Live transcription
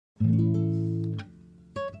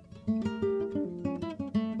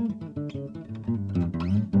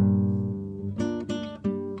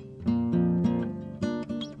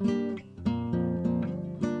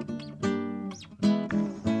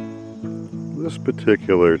This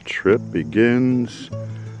particular trip begins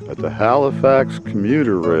at the Halifax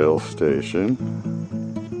Commuter Rail station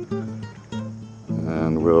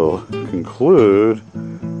and will conclude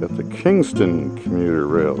at the Kingston Commuter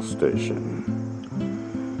Rail station.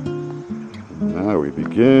 Now we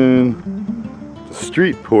begin the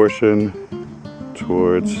street portion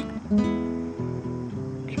towards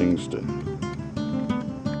Kingston.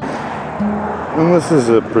 And this is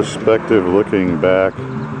a perspective looking back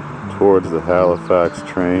towards the Halifax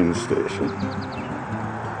train station.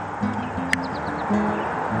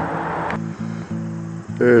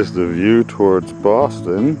 There's the view towards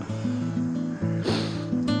Boston.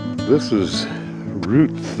 This is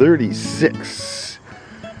Route 36.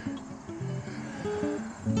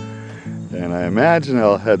 And I imagine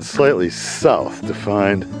I'll head slightly south to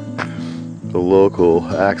find the local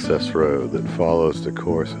access road that follows the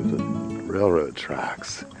course of the railroad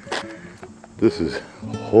tracks. This is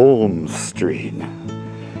Holmes Street.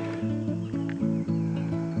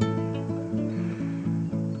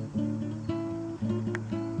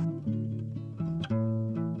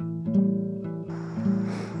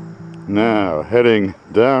 Now, heading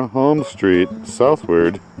down Holmes Street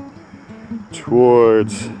southward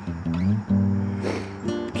towards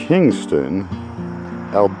Kingston,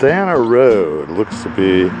 Aldana Road looks to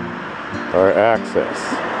be our access.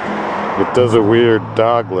 It does a weird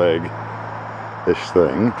dogleg-ish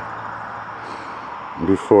thing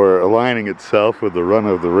before aligning itself with the run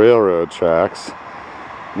of the railroad tracks.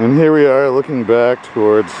 And here we are looking back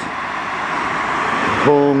towards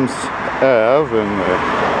Holmes Ave and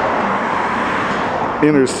the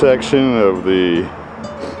intersection of the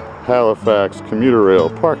Halifax Commuter Rail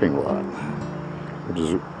parking lot, which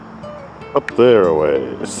is up there a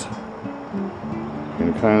ways. You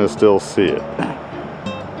can kind of still see it.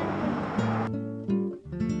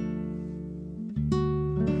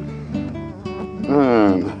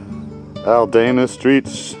 And Aldana Street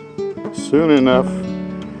soon enough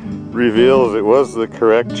reveals it was the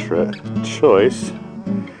correct choice.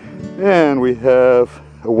 And we have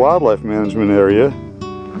a wildlife management area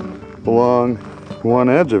along one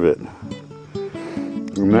edge of it.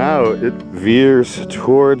 Now it veers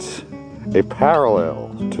towards a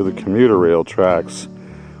parallel to the commuter rail tracks,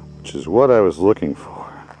 which is what I was looking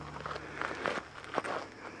for.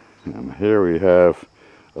 And here we have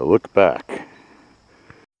a look back.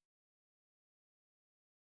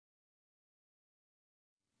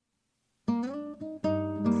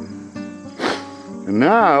 And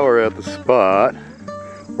now we're at the spot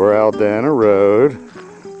where Aldana Road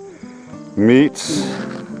meets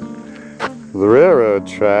the railroad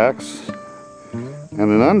tracks and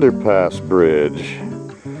an underpass bridge,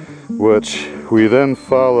 which we then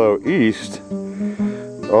follow east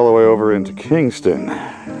all the way over into Kingston.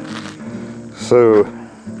 So,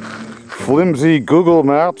 flimsy Google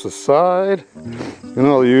Maps aside, and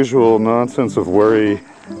all the usual nonsense of worry,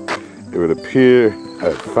 it would appear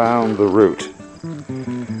I found the route.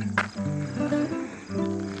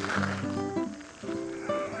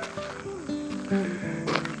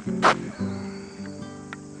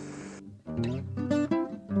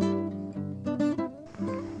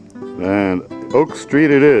 And Oak Street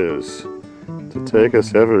it is, to take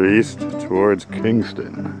us ever east towards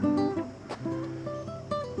Kingston.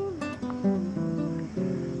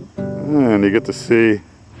 And you get to see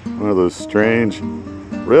one of those strange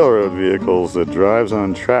railroad vehicles that drives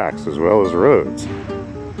on tracks as well as roads.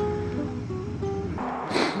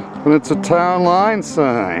 And it's a town line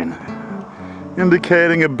sign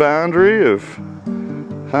indicating a boundary of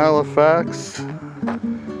Halifax,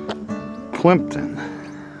 Plimpton.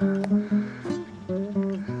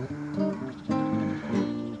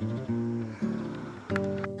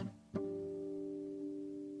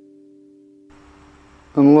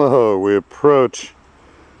 And lo, we approach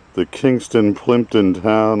the Kingston-Plimpton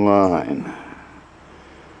town line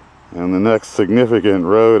and the next significant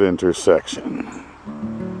road intersection.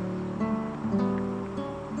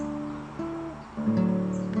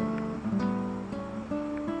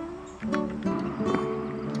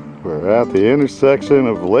 We're at the intersection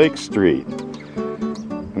of Lake Street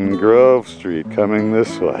and Grove Street coming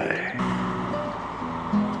this way.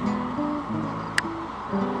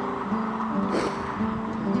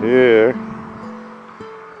 Here,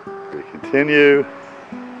 we continue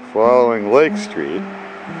following Lake Street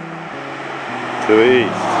to the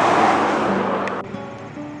east.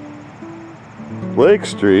 Lake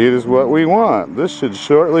Street is what we want. This should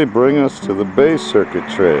shortly bring us to the Bay Circuit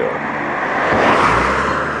Trail.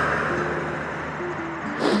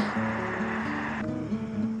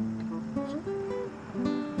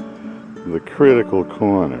 The critical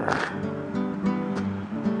corner.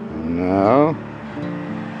 And now,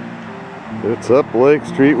 it's up Lake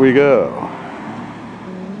Street we go.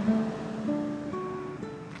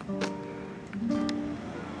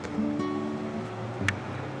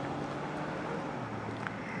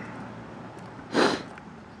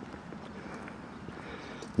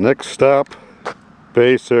 Next stop,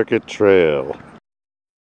 Bay Circuit Trail.